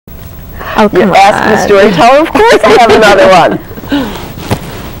Oh, come You're asking a storyteller? Of course I have another one.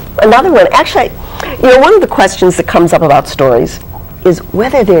 Another one. Actually, one of the questions that comes up about stories is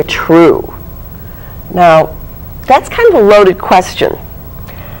whether they're true. Now, that's kind of a loaded question.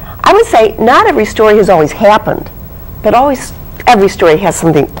 I would say not every story has always happened, but every story has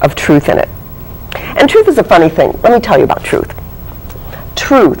something of truth in it. And truth is a funny thing. Let me tell you about truth.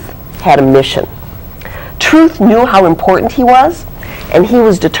 Truth had a mission. Truth knew how important he was, and he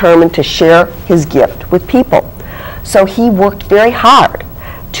was determined to share his gift with people. So he worked very hard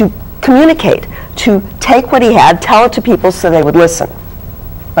to communicate, to take what he had, tell it to people so they would listen.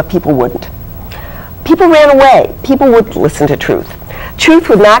 But people wouldn't. People ran away. People wouldn't listen to truth. Truth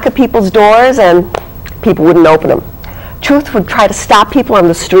would knock at people's doors and people wouldn't open them. Truth would try to stop people on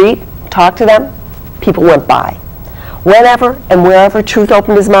the street, talk to them. People went by. Whenever and wherever Truth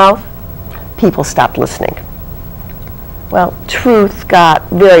opened his mouth, people stopped listening. Well, Truth got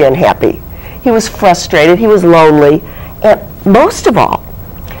very unhappy. He was frustrated, he was lonely, and most of all,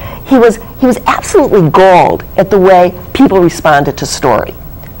 he was absolutely galled at the way people responded to Story.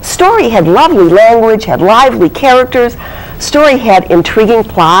 Story had lovely language, had lively characters. Story had intriguing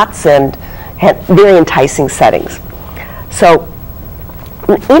plots and had very enticing settings. So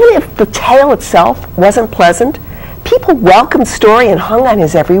even if the tale itself wasn't pleasant, people welcomed Story and hung on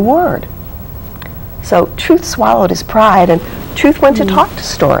his every word. So Truth swallowed his pride, and Truth went to talk to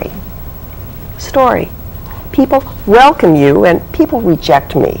Story. Story, people welcome you and people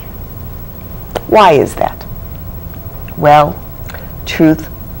reject me. Why is that? Well,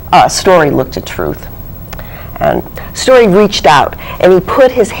 Story looked at Truth. And Story reached out and he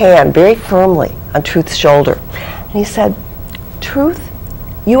put his hand very firmly on Truth's shoulder. And he said, Truth,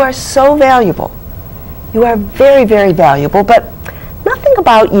 you are so valuable. You are very, very valuable, but nothing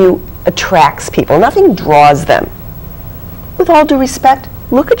about you attracts people. Nothing draws them. With all due respect,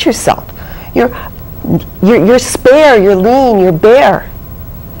 look at yourself. You're spare, you're lean, you're bare.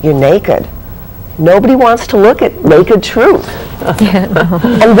 You're naked. Nobody wants to look at naked Truth.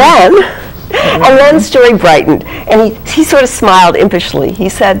 And then Story brightened, and he sort of smiled impishly. He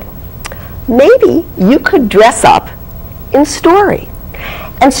said, maybe you could dress up in Story.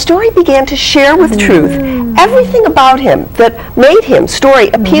 And Story began to share with Truth everything about him that made him, Story,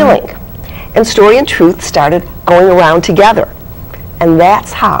 appealing. And Story and Truth started going around together. And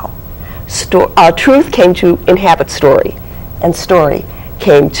that's how Truth came to inhabit Story, and Story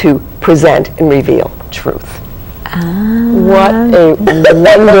came to present and reveal Truth. What a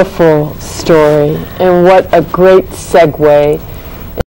wonderful story, and what a great segue